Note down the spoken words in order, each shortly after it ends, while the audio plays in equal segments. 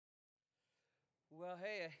Well,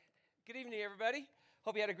 hey, good evening, everybody.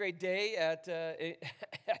 Hope you had a great day at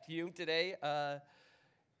at Hume today.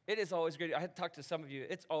 It is always great. I had to talk to some of you.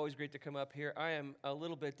 It's always great to come up here. I am a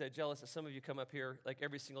little bit jealous that some of you come up here like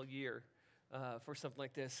every single year for something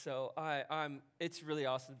like this. So it's really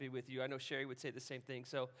awesome to be with you. I know Sherry would say the same thing.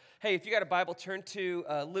 So, hey, if you got a Bible, turn to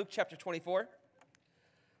Luke chapter 24.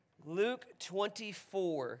 Luke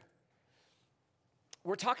 24.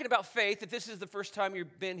 We're talking about faith. If this is the first time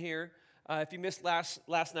you've been here, if you missed last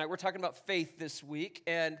night, we're talking about faith this week,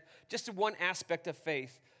 and just one aspect of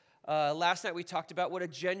faith. Last night we talked about what a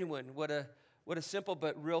genuine, what a simple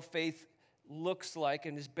but real faith looks like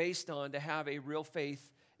and is based on, to have a real faith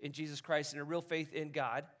in Jesus Christ and a real faith in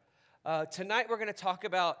God. Tonight we're going to talk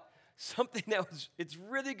about something it's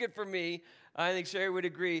really good for me. I think Sherry would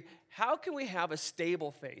agree. How can we have a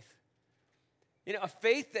stable faith? You know, a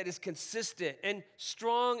faith that is consistent and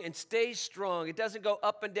strong and stays strong. It doesn't go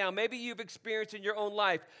up and down. Maybe you've experienced in your own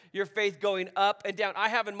life your faith going up and down. I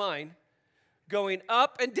have in mine going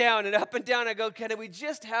up and down and up and down. I go, can we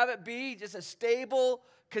just have it be just a stable,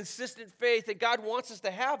 consistent faith? And God wants us to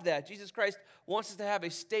have that. Jesus Christ wants us to have a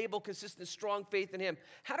stable, consistent, strong faith in Him.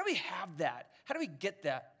 How do we have that? How do we get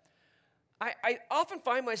that? I often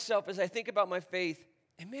find myself, as I think about my faith,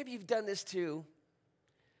 and maybe you've done this too,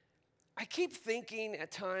 I keep thinking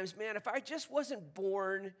at times, man, if I just wasn't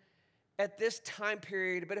born at this time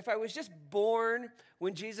period, but if I was just born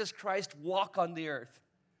when Jesus Christ walked on the earth.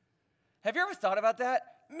 Have you ever thought about that?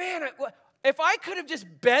 Man, if I could have just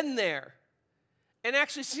been there and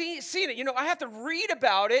actually seen it. You know, I have to read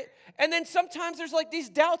about it, and then sometimes there's like these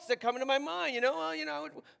doubts that come into my mind. I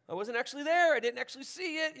wasn't actually there. I didn't actually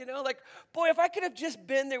see it. Like, boy, if I could have just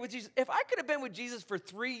been there with Jesus. If I could have been with Jesus for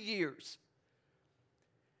 3 years,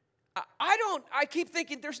 I keep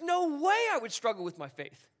thinking there's no way I would struggle with my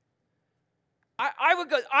faith. I would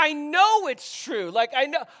go, I know it's true. Like, I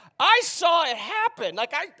know, I saw it happen.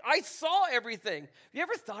 Like, I saw everything. You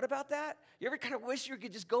ever thought about that? You ever kind of wish you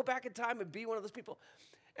could just go back in time and be one of those people?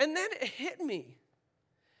 And then it hit me.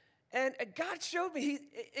 And God showed me.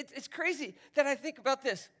 It's crazy that I think about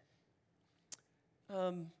this.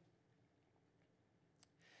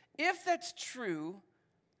 If that's true,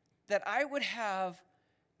 that I would have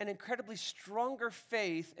an incredibly stronger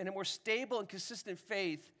faith and a more stable and consistent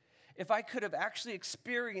faith if I could have actually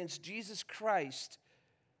experienced Jesus Christ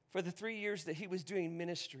for the 3 years that He was doing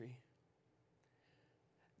ministry,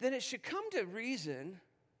 then it should come to reason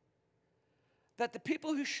that the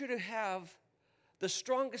people who should have the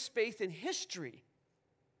strongest faith in history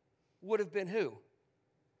would have been who?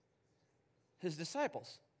 His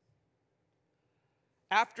disciples.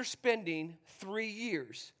 After spending 3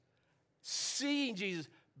 years seeing Jesus,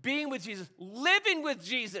 being with Jesus, living with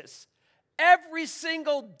Jesus every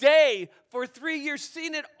single day for 3 years,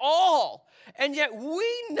 seeing it all. And yet we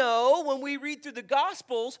know when we read through the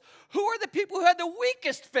Gospels, who are the people who had the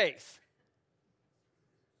weakest faith?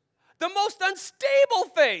 The most unstable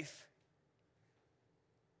faith.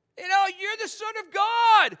 You're the Son of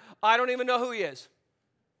God. I don't even know who He is.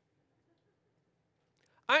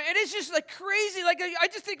 It is just like crazy. Like, I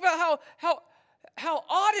just think about how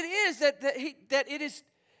odd it is that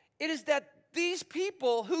it is that these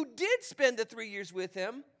people who did spend the 3 years with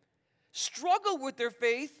Him struggle with their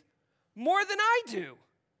faith more than I do.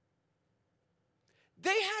 They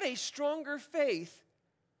had a stronger faith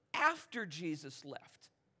after Jesus left.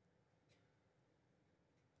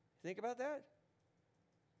 Think about that?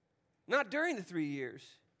 Not during the 3 years,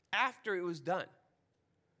 after it was done.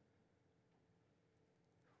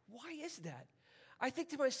 Why is that? I think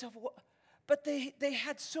to myself, but they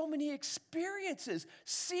had so many experiences,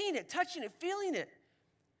 seeing it, touching it, feeling it.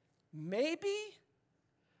 Maybe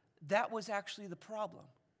that was actually the problem.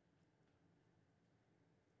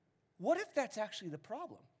 What if that's actually the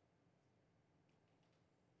problem?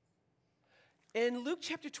 In Luke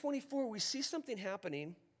chapter 24, we see something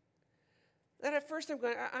happening that at first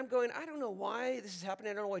I'm going, I don't know why this is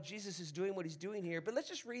happening. I don't know why Jesus is doing what He's doing here, but let's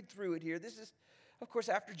just read through it here. This is, of course,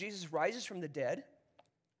 after Jesus rises from the dead.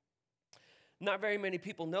 Not very many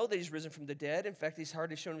people know that He's risen from the dead. In fact, He's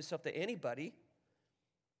hardly shown Himself to anybody.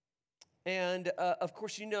 And, of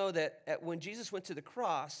course, you know that when Jesus went to the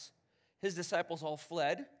cross, His disciples all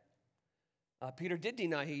fled. Peter did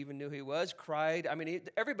deny He even knew who He was, cried. I mean,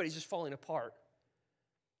 everybody's just falling apart.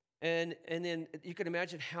 And then you can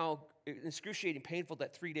imagine how excruciating painful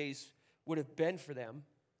that 3 days would have been for them.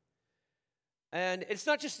 And it's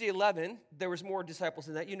not just the 11. There was more disciples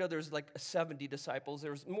than that. There was like 70 disciples.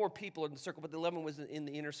 There was more people in the circle, but the 11 was in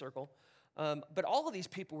the inner circle. But all of these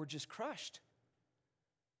people were just crushed.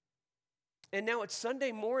 And now it's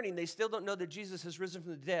Sunday morning. They still don't know that Jesus has risen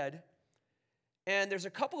from the dead. And there's a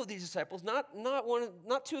couple of these disciples, not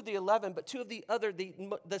two of the 11, but two of the other,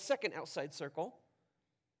 the second outside circle.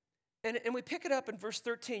 And we pick it up in verse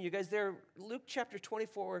 13. You guys there, Luke chapter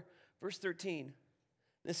 24, verse 13.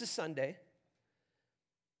 This is Sunday.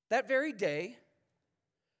 That very day,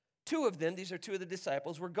 two of them, these are two of the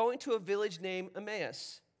disciples, were going to a village named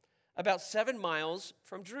Emmaus, about 7 miles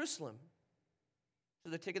from Jerusalem. So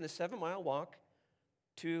they're taking the 7-mile walk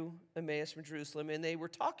to Emmaus from Jerusalem, and they were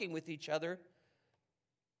talking with each other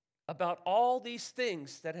about all these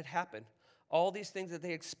things that had happened, all these things that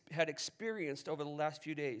they had experienced over the last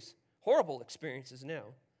few days. Horrible experiences now.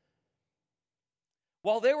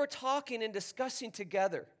 While they were talking and discussing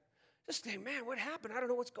together, just saying, man, what happened? I don't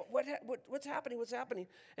know what's happening.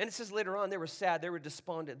 And it says later on, they were sad, they were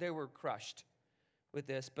despondent, they were crushed with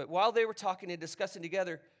this. But while they were talking and discussing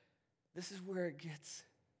together, this is where it gets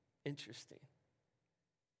interesting.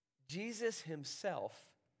 Jesus himself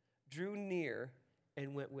drew near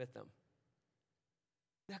and went with them.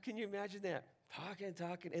 Now, can you imagine that?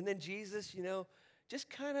 Talking. And then Jesus, just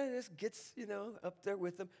kind of just gets, up there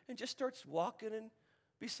with them and just starts walking and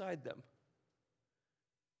beside them.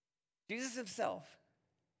 Jesus himself.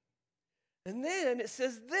 And then it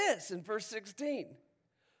says this in verse 16.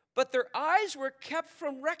 But their eyes were kept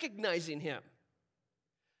from recognizing him.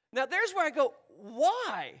 Now, there's where I go,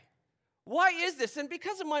 why? Why is this? And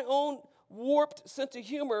because of my own warped sense of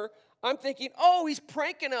humor, I'm thinking, oh, he's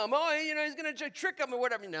pranking them. Oh, he's going to trick them or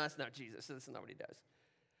whatever. No, it's not Jesus. That's not what he does.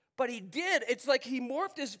 But he did. It's like he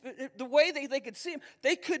morphed the way they could see him.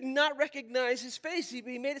 They could not recognize his face. He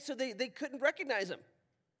made it so they couldn't recognize him.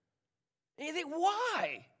 And you think,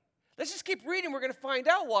 why? Let's just keep reading. We're going to find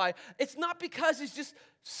out why. It's not because he's just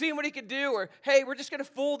seeing what he could do or, hey, we're just going to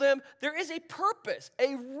fool them. There is a purpose,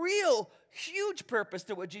 a real huge purpose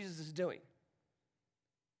to what Jesus is doing.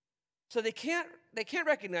 So they can't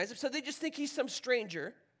recognize him, so they just think he's some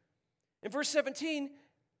stranger. In verse 17,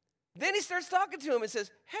 then he starts talking to him and says,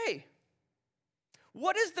 hey,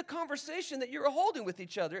 what is the conversation that you're holding with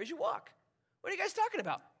each other as you walk? What are you guys talking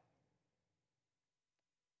about?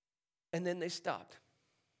 And then they stopped.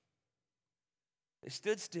 They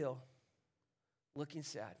stood still, looking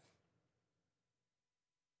sad.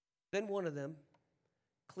 Then one of them,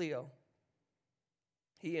 Cleo,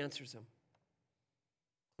 he answers him.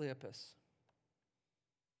 Cleopas,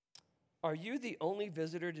 are you the only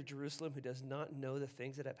visitor to Jerusalem who does not know the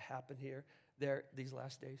things that have happened there these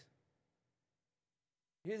last days?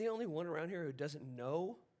 You're the only one around here who doesn't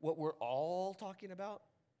know what we're all talking about?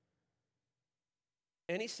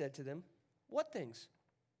 And he said to them, what things?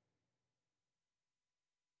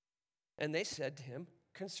 And they said to him,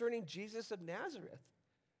 concerning Jesus of Nazareth,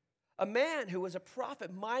 a man who was a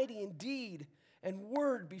prophet, mighty in deed and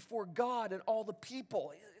word before God and all the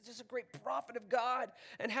people. He's just a great prophet of God.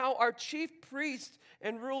 And how our chief priests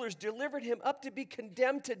and rulers delivered him up to be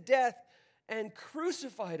condemned to death and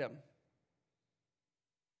crucified him.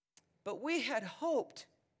 But we had hoped.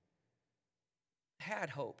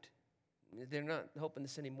 They're not hoping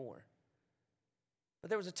this anymore. But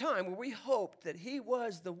there was a time where we hoped that he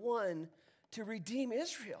was the one to redeem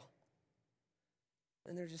Israel.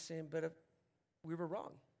 And they're just saying, but we were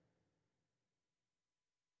wrong.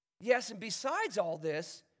 Yes, and besides all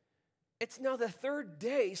this, it's now the third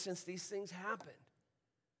day since these things happened.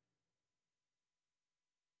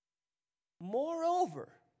 Moreover,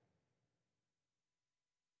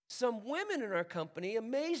 some women in our company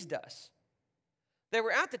amazed us. They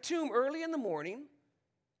were at the tomb early in the morning,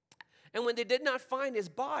 and when they did not find his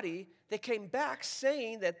body, they came back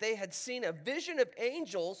saying that they had seen a vision of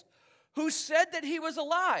angels who said that he was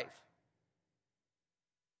alive.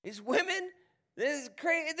 These women, this is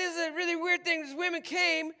crazy. This is a really weird thing. These women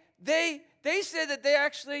came. They said that they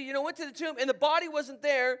actually, went to the tomb and the body wasn't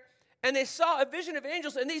there, and they saw a vision of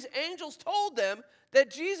angels, and these angels told them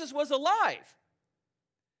that Jesus was alive.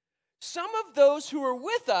 Some of those who were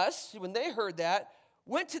with us, when they heard that,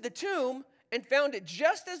 went to the tomb and found it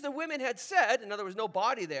just as the women had said. In other words, no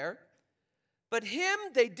body there. But him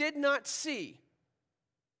they did not see.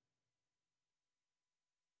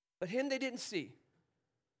 But him they didn't see.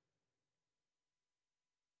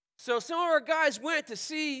 So some of our guys went to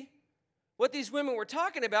see what these women were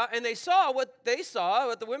talking about, and they saw what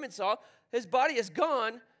the women saw. His body is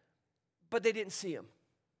gone, but they didn't see him.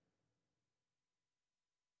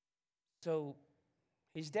 So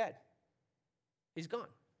he's dead. He's gone.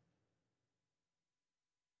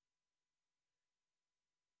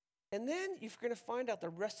 And then you're going to find out the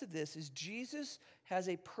rest of this is Jesus has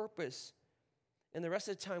a purpose. And the rest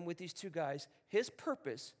of the time with these two guys, his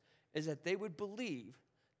purpose is that they would believe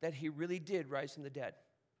that he really did rise from the dead.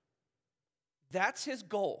 That's his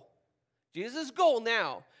goal. Jesus' goal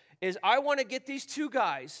now is I want to get these two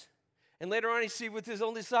guys, and later on, you see with his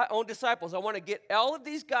own disciples, I want to get all of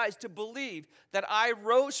these guys to believe that I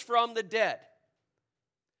rose from the dead.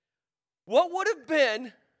 What would have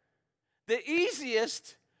been the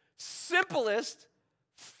easiest, simplest,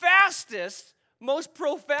 fastest, most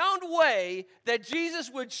profound way that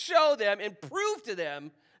Jesus would show them and prove to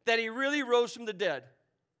them that he really rose from the dead?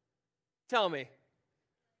 Tell me.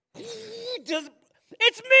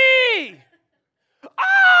 It's me!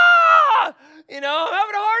 Ah! I'm having a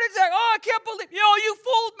heart attack. Oh, I can't believe, you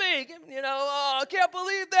fooled me. Oh, I can't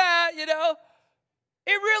believe that, It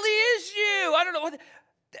really is you. I don't know.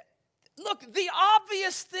 Look, the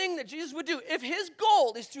obvious thing that Jesus would do, if his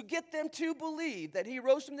goal is to get them to believe that he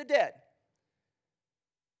rose from the dead,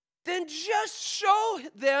 then just show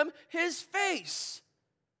them his face.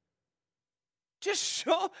 Just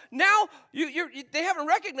show. Now, they haven't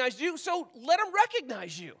recognized you, so let them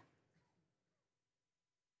recognize you.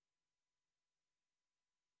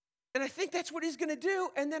 And I think that's what he's going to do.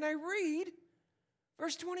 And then I read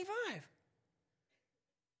verse 25.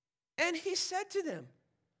 And he said to them,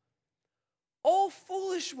 O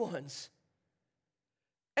foolish ones,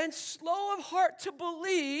 and slow of heart to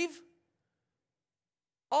believe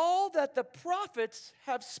all that the prophets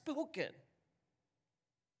have spoken.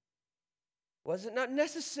 Was it not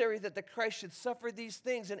necessary that the Christ should suffer these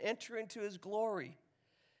things and enter into his glory?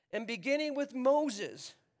 And beginning with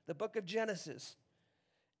Moses, the book of Genesis,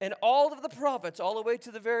 and all of the prophets, all the way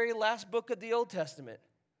to the very last book of the Old Testament,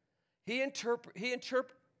 he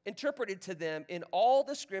interpreted to them in all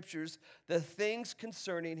the scriptures the things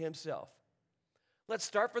concerning himself. Let's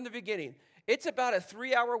start from the beginning. It's about a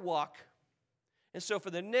 3-hour walk. And so for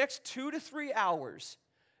the next 2 to 3 hours,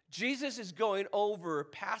 Jesus is going over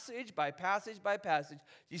passage by passage by passage.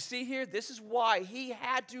 You see here, this is why he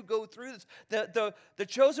had to go through this. The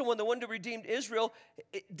chosen one, the one to redeem Israel,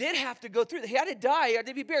 did have to go through. He had to die, he had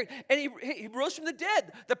to be buried. And he rose from the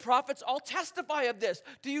dead. The prophets all testify of this.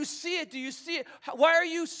 Do you see it? Do you see it? Why are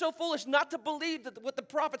you so foolish not to believe that what the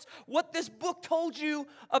prophets, what this book told you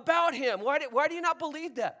about him? Why do you not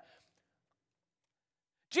believe that?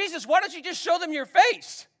 Jesus, why don't you just show them your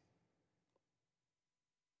face?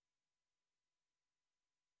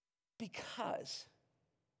 Because,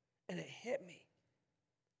 and it hit me,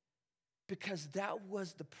 because that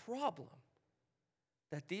was the problem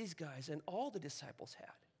that these guys and all the disciples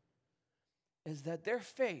had, is that their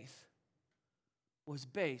faith was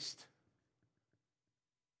based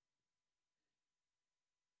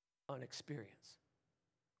on experience.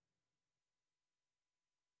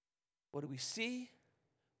 What do we see?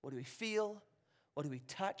 What do we feel? What do we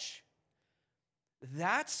touch?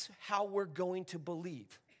 That's how we're going to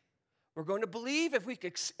believe. We're going to believe if we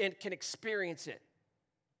can experience it.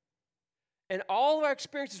 And all of our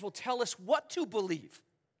experiences will tell us what to believe.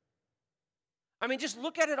 I mean, just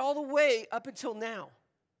look at it all the way up until now,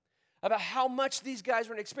 about how much these guys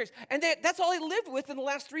were in experience. And that's all they lived with in the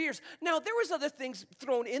last 3 years. Now, there was other things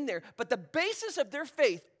thrown in there, but the basis of their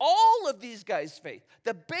faith, all of these guys' faith,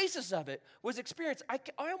 the basis of it was experience. I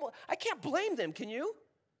can't blame them, can you?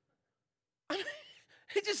 I mean,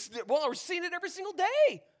 we're seeing it every single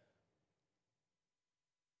day.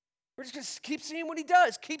 We're just going to keep seeing what he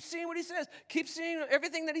does, keep seeing what he says, keep seeing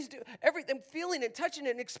everything that he's doing, everything, feeling it, touching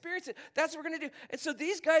it, and experiencing it. That's what we're going to do. And so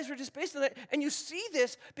these guys were just based on that. And you see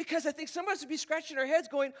this because I think some of us would be scratching our heads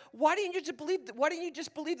going, why didn't you just believe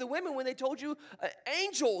the women when they told you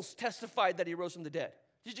angels testified that he rose from the dead?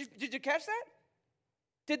 Did you catch that?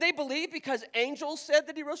 Did they believe because angels said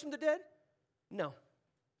that he rose from the dead? No.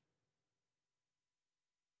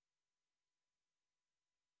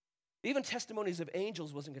 Even testimonies of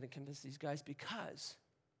angels wasn't going to convince these guys because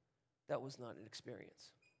that was not an experience.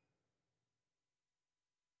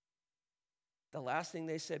 The last thing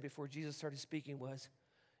they said before Jesus started speaking was,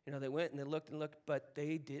 they went and they looked, but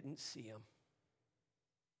they didn't see him.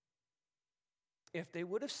 If they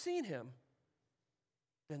would have seen him,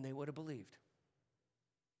 then they would have believed.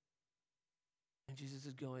 And Jesus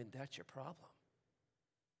is going, that's your problem.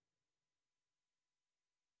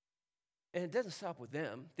 And it doesn't stop with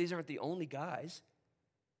them. These aren't the only guys.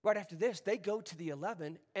 Right after this, they go to the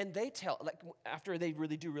 11 and they tell, after they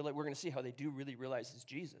really do realize, we're going to see how they do really realize it's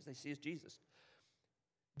Jesus. They see it's Jesus.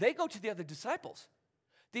 They go to the other disciples.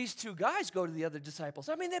 These two guys go to the other disciples.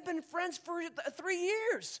 I mean, they've been friends for 3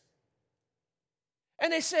 years.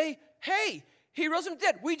 And they say, hey, he rose from the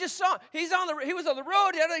dead. We just saw him. He was on the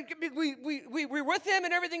road. We were with him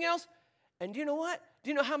and everything else. And do you know what?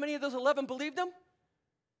 Do you know how many of those 11 believed him?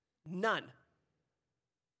 None.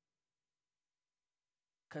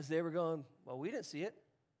 Because they were going, well, we didn't see it.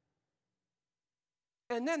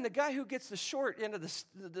 And then the guy who gets the short end of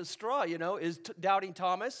the straw, is doubting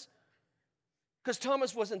Thomas. Because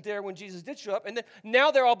Thomas wasn't there when Jesus did show up. And then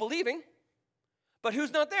now they're all believing. But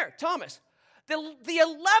who's not there? Thomas. The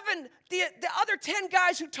other 10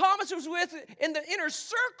 guys who Thomas was with in the inner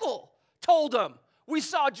circle told him, we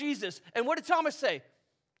saw Jesus. And what did Thomas say?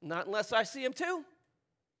 Not unless I see him too.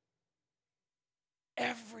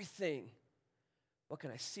 Everything. What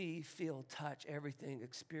can I see, feel, touch, everything,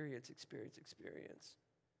 experience.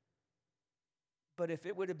 But if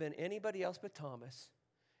it would have been anybody else but Thomas,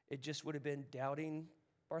 it just would have been doubting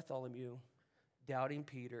Bartholomew, doubting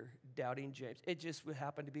Peter, doubting James. It just would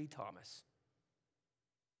happen to be Thomas.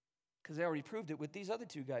 Because they already proved it with these other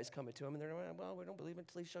two guys coming to him, and they're like, well, we don't believe it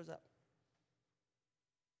until he shows up.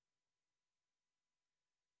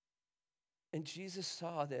 And Jesus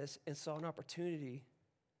saw this and saw an opportunity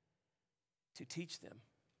to teach them,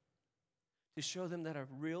 to show them that a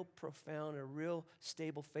real profound, a real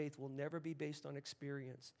stable faith will never be based on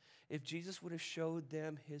experience. If Jesus would have showed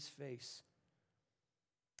them his face,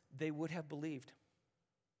 they would have believed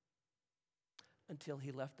until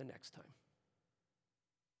he left the next time.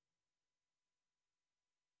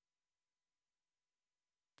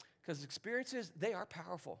 Because experiences, they are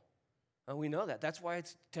powerful. And we know that. That's why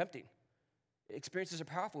it's tempting. Experiences are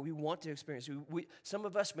powerful. We want to experience. Some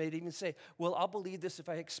of us may even say, well, I'll believe this if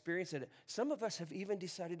I experience it. Some of us have even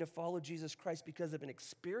decided to follow Jesus Christ because of an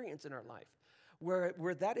experience in our life.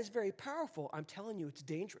 Where that is very powerful, I'm telling you, it's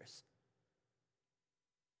dangerous.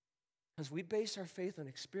 Because we base our faith on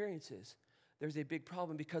experiences, there's a big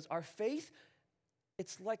problem because our faith,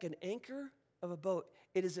 it's like an anchor of a boat.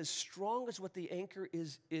 It is as strong as what the anchor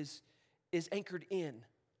is anchored in.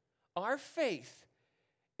 Our faith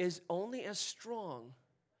is only as strong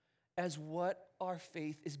as what our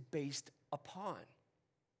faith is based upon.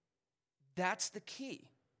 That's the key.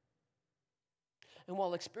 And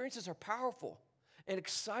while experiences are powerful and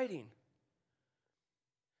exciting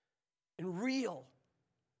and real,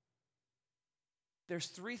 there's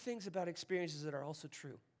three things about experiences that are also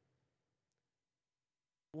true.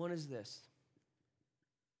 One is this.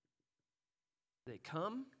 They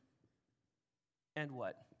come and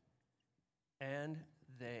what? And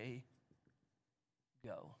they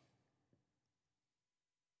go.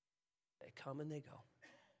 They come and they go.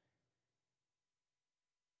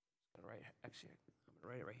 I'm going to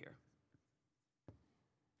write it right here.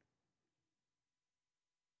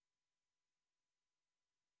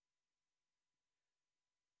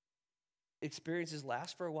 Experiences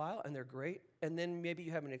last for a while and they're great, and then maybe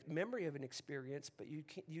you have a memory of an experience, but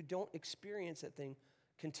you don't experience that thing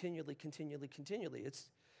continually.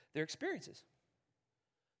 They're experiences.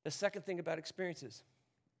 The second thing about experiences,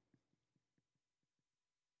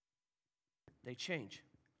 they change.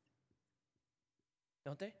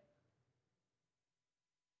 Don't they?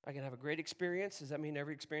 I can have a great experience. Does that mean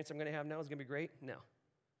every experience I'm going to have now is going to be great? No.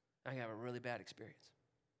 I can have a really bad experience.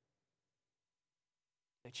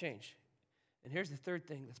 They change. And here's the third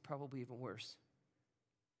thing that's probably even worse.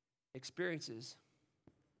 Experiences,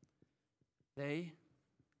 they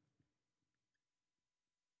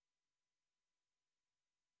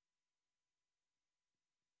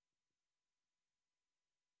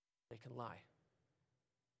can lie.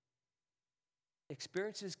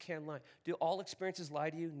 Experiences can lie. Do all experiences lie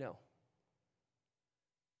to you? No.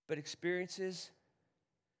 But experiences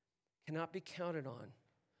cannot be counted on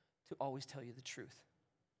to always tell you the truth.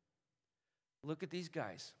 Look at these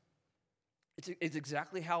guys. It's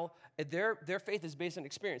exactly how their faith is based on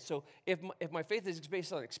experience. So if my faith is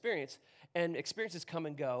based on experience, and experiences come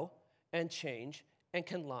and go and change and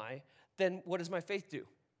can lie, then what does my faith do?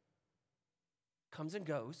 Comes and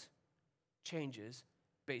goes, changes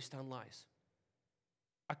based on lies.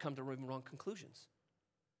 I come to even wrong conclusions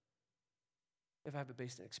if I have it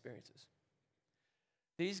based on experiences.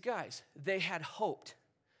 These guys, they had hoped.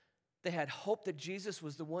 They had hoped that Jesus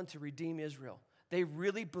was the one to redeem Israel. They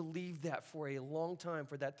really believed that for a long time,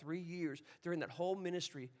 for that 3 years, during that whole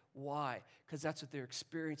ministry. Why? Because that's what their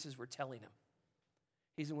experiences were telling them.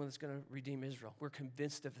 He's the one that's going to redeem Israel. We're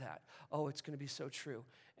convinced of that. Oh, it's going to be so true.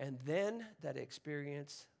 And then that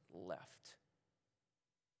experience left.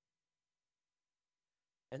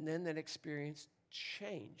 And then that experience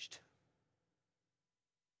changed.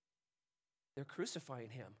 They're crucifying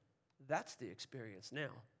him. That's the experience now.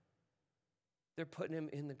 They're putting him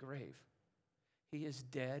in the grave. He is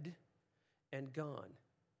dead and gone.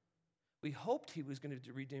 We hoped he was going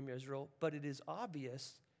to redeem Israel, but it is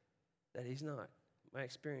obvious that he's not. My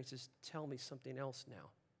experiences tell me something else now.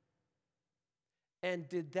 And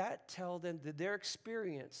did their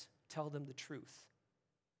experience tell them the truth?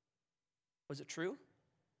 Was it true?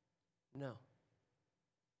 No.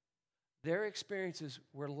 Their experiences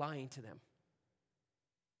were lying to them.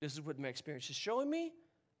 This is what my experience is showing me,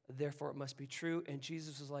 therefore it must be true. And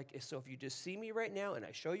Jesus was like, so if you just see me right now and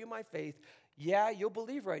I show you my faith, yeah, you'll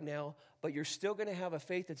believe right now, but you're still going to have a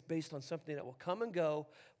faith that's based on something that will come and go,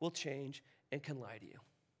 will change, and can lie to you.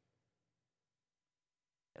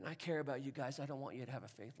 And I care about you guys. I don't want you to have a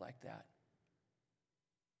faith like that.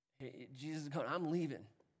 Jesus is going, I'm leaving.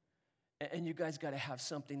 And you guys got to have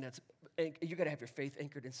something you got to have your faith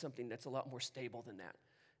anchored in something that's a lot more stable than that.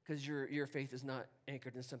 Because your faith is not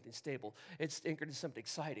anchored in something stable. It's anchored in something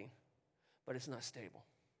exciting, but it's not stable.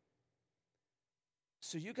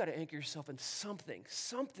 So you got to anchor yourself in something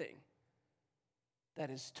that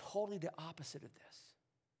is totally the opposite of this.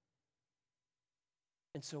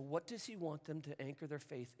 And so what does he want them to anchor their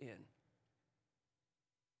faith in?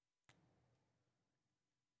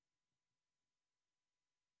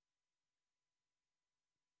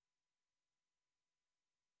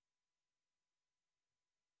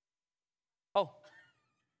 Oh,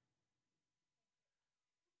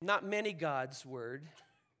 not many God's word.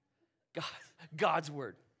 God's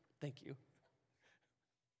word. Thank you.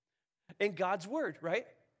 In God's word, right?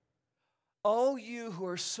 Oh, you who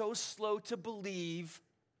are so slow to believe,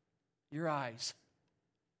 your eyes,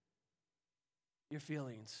 your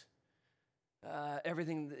feelings,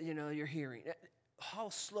 everything you're hearing. How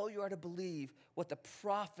slow you are to believe what the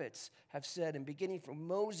prophets have said, and beginning from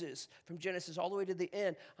Moses, from Genesis all the way to the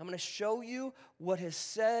end. I'm going to show you what is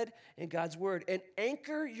said in God's word, and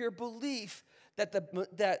anchor your belief that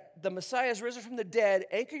the Messiah has risen from the dead.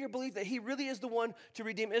 Anchor your belief that he really is the one to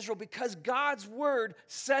redeem Israel, because God's word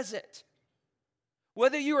says it.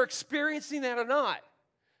 Whether you are experiencing that or not,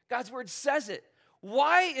 God's word says it.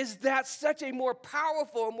 Why is that such a more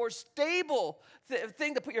powerful and more stable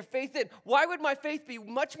thing to put your faith in? Why would my faith be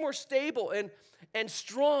much more stable and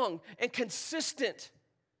strong and consistent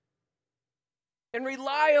and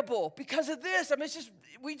reliable? Because of this. I mean,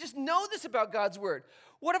 we just know this about God's word.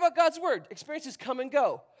 What about God's word? Experiences come and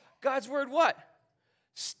go. God's word what?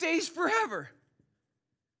 Stays forever.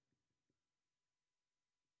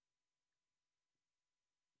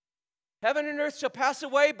 Heaven and earth shall pass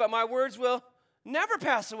away, but my words will never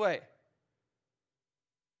pass away.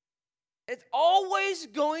 It's always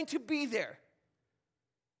going to be there.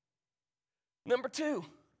 Number 2,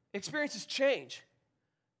 experiences change.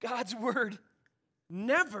 God's word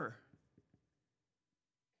never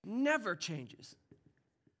changes.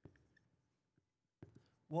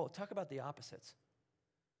 Well, talk about the opposites.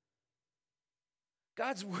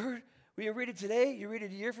 God's word, when you read it today, you read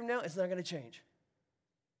it a year from now, it's not going to change.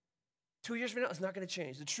 2 years from now, it's not going to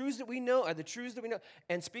change. The truths that we know are the truths that we know.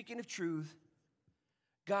 And speaking of truth,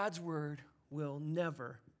 God's word will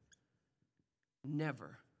never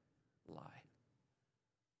lie.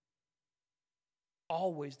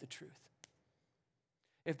 Always the truth.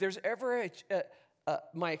 If there's ever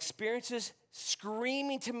my experiences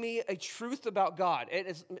screaming to me a truth about God,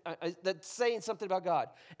 that's saying something about God,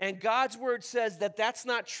 and God's word says that that's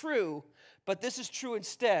not true, but this is true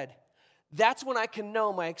instead, that's when I can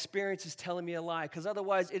know my experience is telling me a lie, because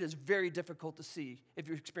otherwise it is very difficult to see if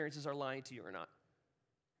your experiences are lying to you or not.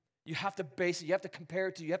 You have to base it, you have to compare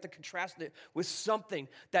it to, you have to contrast it with something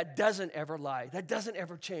that doesn't ever lie, that doesn't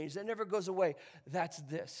ever change, that never goes away. That's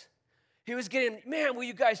this. He was getting, man, well,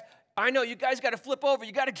 you guys, I know you guys got to flip over.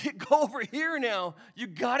 You got to go over here now. You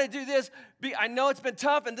got to do this. I know it's been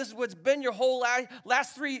tough, and this is what's been your whole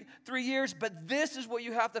last three years, but this is what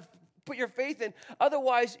you have to put your faith in.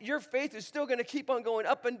 Otherwise, your faith is still going to keep on going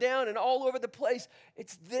up and down and all over the place.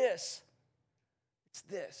 It's this. It's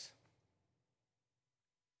this.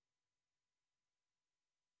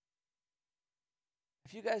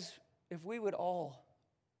 If we would all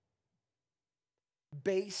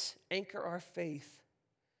anchor our faith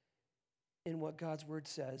in what God's word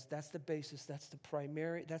says, that's the basis, that's the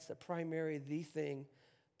primary, the thing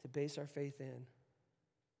to base our faith in.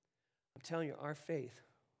 I'm telling you, our faith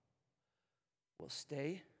will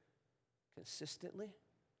stay consistently.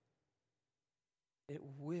 It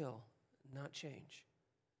will not change.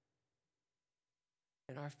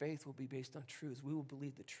 And our faith will be based on truth. We will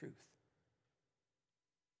believe the truth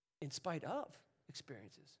in spite of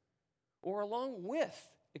experiences or along with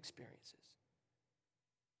experiences.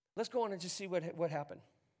 Let's go on and just see what happened.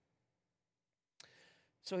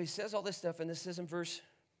 So he says all this stuff, and this says in verse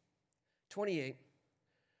 28,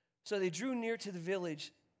 so they drew near to the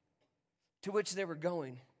village to which they were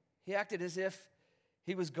going. He acted as if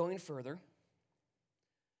he was going further.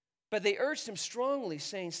 But they urged him strongly,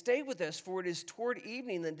 saying, stay with us, for it is toward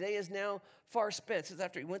evening, the day is now far spent. This is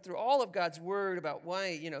after he went through all of God's word about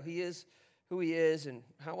why, he is who he is and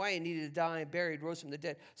why he needed to die and buried, rose from the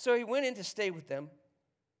dead. So he went in to stay with them.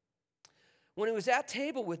 When he was at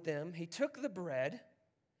table with them, he took the bread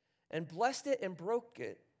and blessed it and broke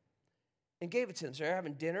it and gave it to them. So they're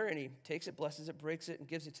having dinner, and he takes it, blesses it, breaks it, and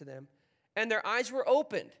gives it to them. And their eyes were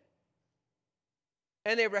opened,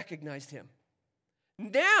 and they recognized him.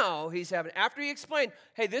 Now he's having, after he explained,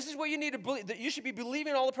 hey, this is what you need to believe, that you should be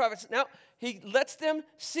believing all the prophets. Now he lets them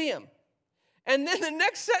see him. And then the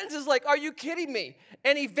next sentence is like, are you kidding me?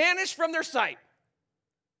 And he vanished from their sight.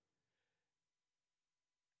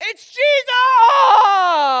 It's Jesus!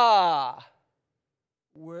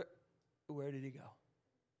 Where did he go?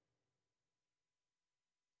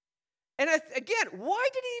 And again, why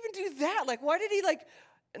did he even do that? Like, why did he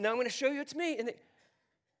now I'm going to show you it's me. And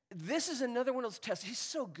this is another one of those tests. He's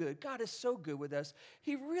so good. God is so good with us.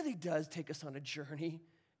 He really does take us on a journey.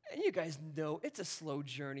 And you guys know it's a slow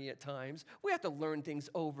journey at times. We have to learn things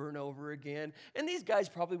over and over again. And these guys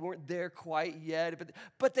probably weren't there quite yet,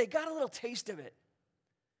 but they got a little taste of it.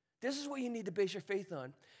 This is what you need to base your faith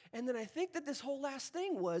on. And then I think that this whole last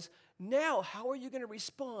thing was, now how are you going to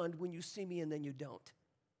respond when you see me and then you don't?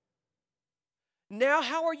 Now,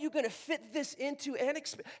 how are you going to fit this into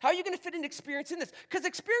how are you going to fit an experience in this? Because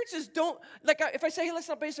experiences don't, if I say, hey, let's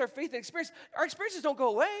not base our faith in experience, our experiences don't go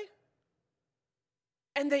away.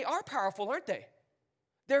 And they are powerful, aren't they?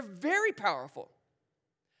 They're very powerful.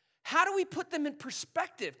 How do we put them in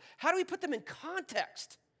perspective? How do we put them in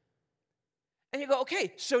context? And you go,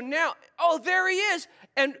 okay, so now, there he is,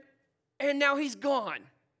 and now he's gone.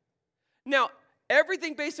 Now,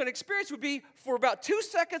 everything based on experience would be, for about 2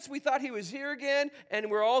 seconds, we thought he was here again, and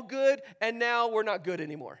we're all good, and now we're not good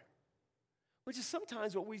anymore. Which is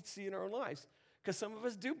sometimes what we see in our own lives. Because some of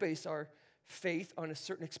us do base our faith on a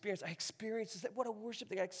certain experience. I experienced this, what a worship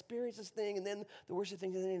thing. I experienced this thing, and then the worship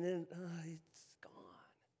thing, and then it's gone.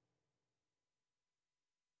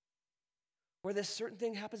 Or this certain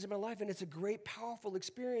thing happens in my life, and it's a great, powerful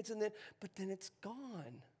experience, but then it's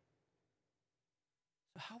gone.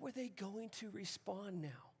 How are they going to respond now?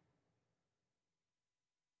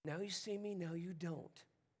 Now you see me, now you don't.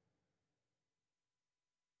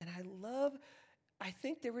 And I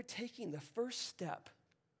think they were taking the first step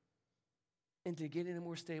into getting a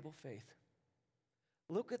more stable faith.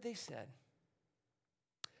 Look what they said.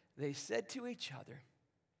 They said to each other,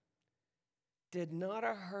 did not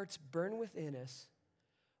our hearts burn within us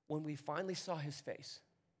when we finally saw his face?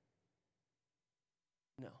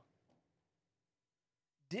 No.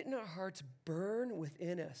 Didn't our hearts burn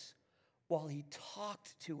within us while he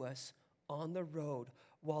talked to us on the road,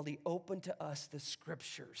 while he opened to us the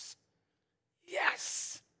scriptures?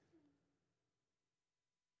 Yes!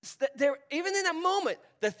 Even in that moment,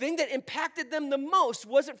 the thing that impacted them the most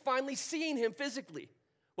wasn't finally seeing him physically.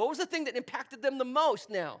 What was the thing that impacted them the most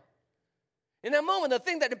now? In that moment, the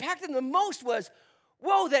thing that impacted them the most was,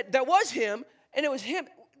 whoa, that was him, and it was him.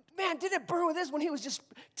 Man, did it burn with us when he was just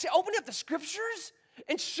opening up the scriptures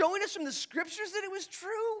and showing us from the scriptures that it was true?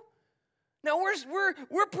 Now,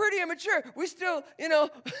 we're pretty immature. We still,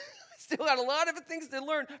 still got a lot of things to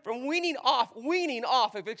learn from weaning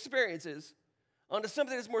off of experiences onto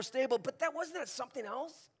something that's more stable. But wasn't that something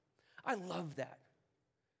else? I love that.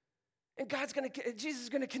 And Jesus is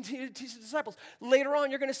going to continue to teach the disciples. Later on,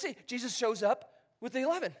 you're going to see Jesus shows up with the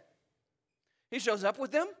 11. He shows up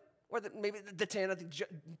with them, or maybe the 10. I think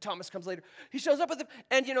Thomas comes later. He shows up with them,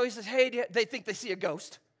 and he says, hey, they think they see a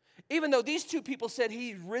ghost. Even though these two people said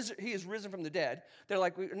he is risen from the dead, they're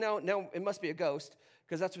like, no, it must be a ghost,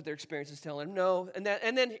 because that's what their experience is telling them. No, and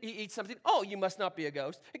then he eats something. Oh, you must not be a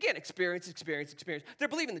ghost. Again, experience. They're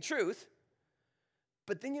believing the truth.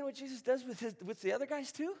 But then you know what Jesus does with the other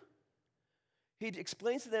guys too? He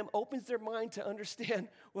explains to them, opens their mind to understand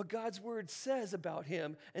what God's word says about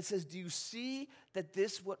him, and says, do you see that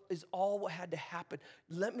this is all what had to happen?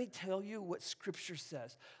 Let me tell you what Scripture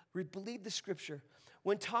says. Believe the Scripture.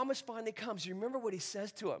 When Thomas finally comes, you remember what he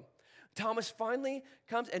says to him. Thomas finally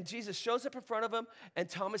comes, and Jesus shows up in front of him, and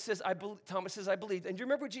Thomas says, I believe. And do you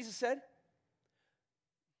remember what Jesus said?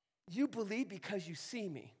 You believe because you see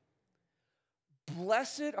me.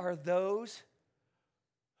 Blessed are those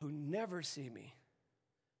who never see me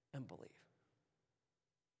and believe,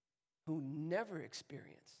 who never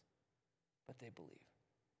experience, but they believe.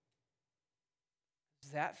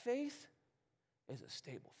 That faith is a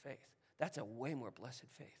stable faith. That's a way more blessed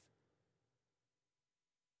faith.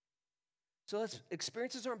 So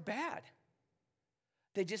experiences aren't bad.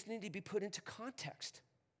 They just need to be put into context.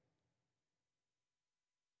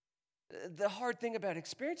 The hard thing about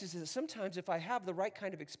experiences is that sometimes if I have the right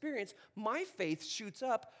kind of experience, my faith shoots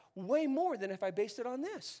up way more than if I based it on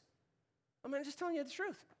this. I'm just telling you the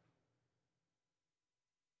truth.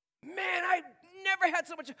 Man, I never had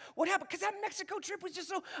so much. What happened? Because that Mexico trip was just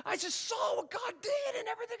so, I just saw what God did and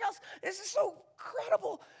everything else. This is so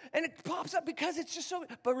incredible. And it pops up because it's just so,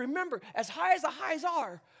 but remember, as high as the highs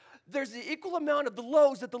are, there's the equal amount of the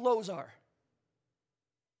lows that the lows are.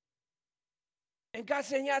 And God's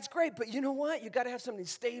saying, yeah, it's great, but you know what? You got to have something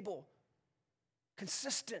stable,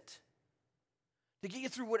 consistent, to get you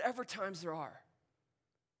through whatever times there are.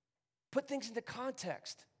 Put things into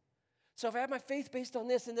context. So if I have my faith based on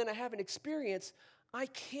this and then I have an experience, I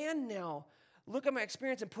can now look at my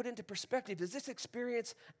experience and put it into perspective. Is this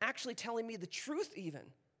experience actually telling me the truth even?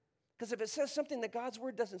 Because if it says something that God's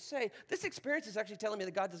word doesn't say, this experience is actually telling me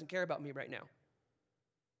that God doesn't care about me right now.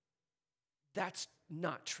 That's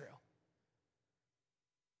not true.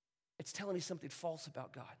 It's telling me something false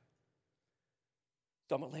about God.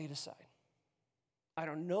 So I'm going to lay it aside. I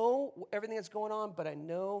don't know everything that's going on, but I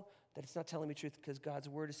know that it's not telling me truth because God's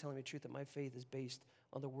word is telling me truth, that my faith is based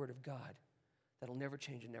on the word of God. That'll never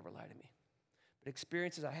change and never lie to me. But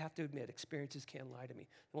experiences, I have to admit, experiences can lie to me.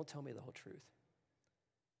 They won't tell me the whole truth.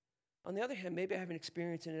 On the other hand, maybe I have an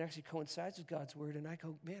experience and it actually coincides with God's word, and I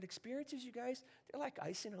go, man, experiences, you guys, they're like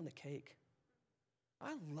icing on the cake.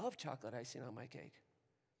 I love chocolate icing on my cake.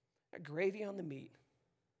 Gravy on the meat.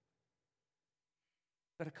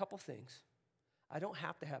 But a couple things. I don't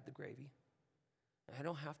have to have the gravy. I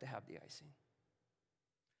don't have to have the icing.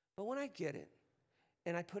 But when I get it,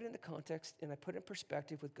 and I put it into context, and I put it in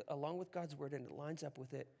perspective along with God's word, and it lines up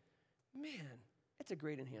with it, man, it's a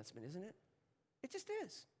great enhancement, isn't it? It just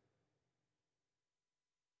is.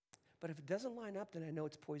 But if it doesn't line up, then I know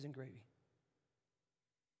it's poison gravy.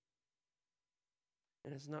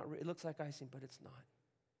 And it's not, it looks like icing, but it's not.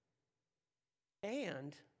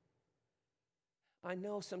 And I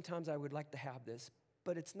know sometimes I would like to have this,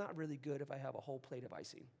 but it's not really good if I have a whole plate of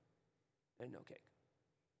icing and no cake.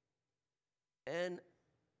 And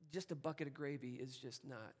just a bucket of gravy is just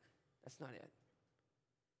not, that's not it.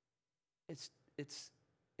 It's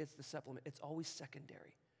the supplement. It's always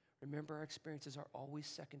secondary. Remember, our experiences are always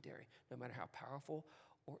secondary, no matter how powerful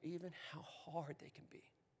or even how hard they can be.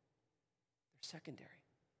 They're secondary.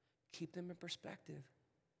 Keep them in perspective.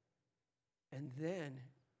 And then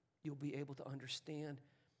you'll be able to understand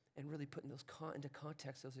and really put into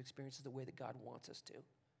context those experiences the way that God wants us to.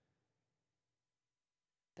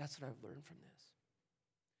 That's what I've learned from this.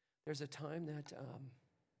 There's a time that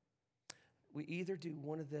we either do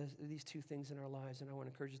one of these two things in our lives, and I want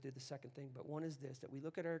to encourage you to do the second thing, but one is this, that we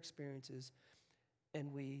look at our experiences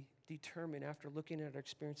and we determine, after looking at our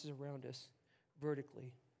experiences around us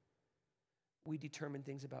vertically, we determine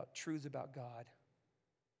things about truths about God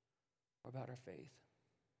or about our faith,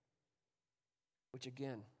 which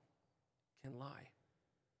again can lie,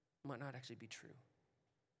 might not actually be true.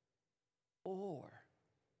 Or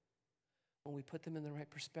when we put them in the right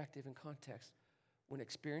perspective and context, when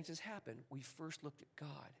experiences happen, we first looked at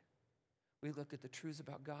God. We looked at the truths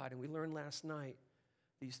about God, and we learned last night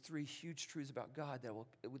these three huge truths about God that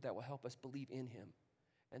will help us believe in him.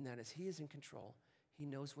 And that is, he is in control, he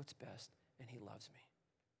knows what's best, and he loves me.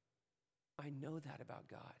 I know that about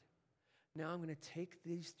God. Now I'm going to take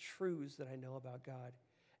these truths that I know about God,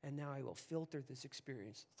 and now I will filter this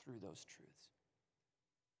experience through those truths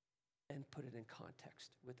and put it in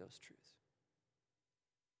context with those truths.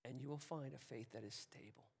 And you will find a faith that is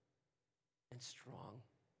stable and strong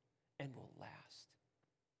and will last.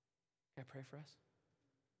 Can I pray for us?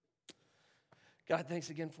 God, thanks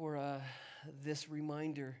again for this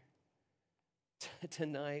reminder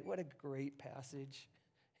tonight. What a great passage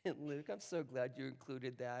in Luke. I'm so glad you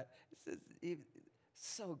included that.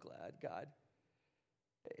 So glad, God.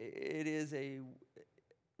 It is a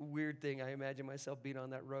weird thing. I imagine myself being on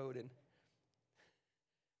that road and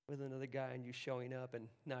with another guy and you showing up and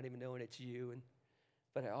not even knowing it's you.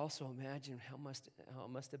 But I also imagine how it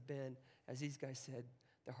must have been, as these guys said,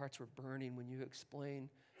 their hearts were burning when you explained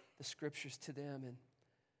the scriptures to them and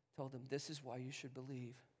told them, this is why you should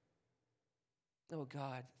believe. Oh,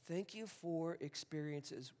 God, thank you for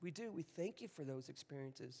experiences. We do. We thank you for those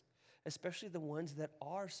experiences, especially the ones that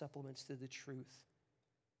are supplements to the truth.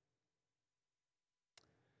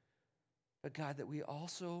 But God, that we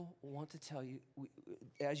also want to tell you,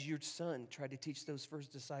 as your son tried to teach those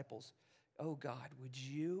first disciples, oh God, would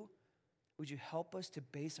you help us to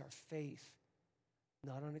base our faith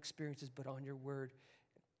not on experiences, but on your word,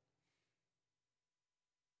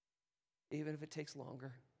 even if it takes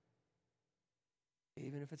longer,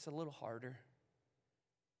 even if it's a little harder,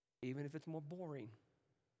 even if it's more boring.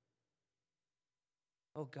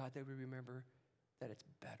 Oh God, that we remember that it's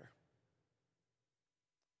better.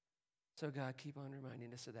 So God, keep on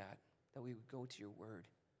reminding us of that we would go to your word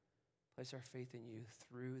place our faith in you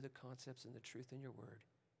through the concepts and the truth in your word,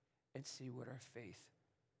 and see what our faith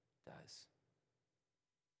does.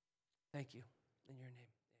 Thank you. In your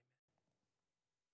name.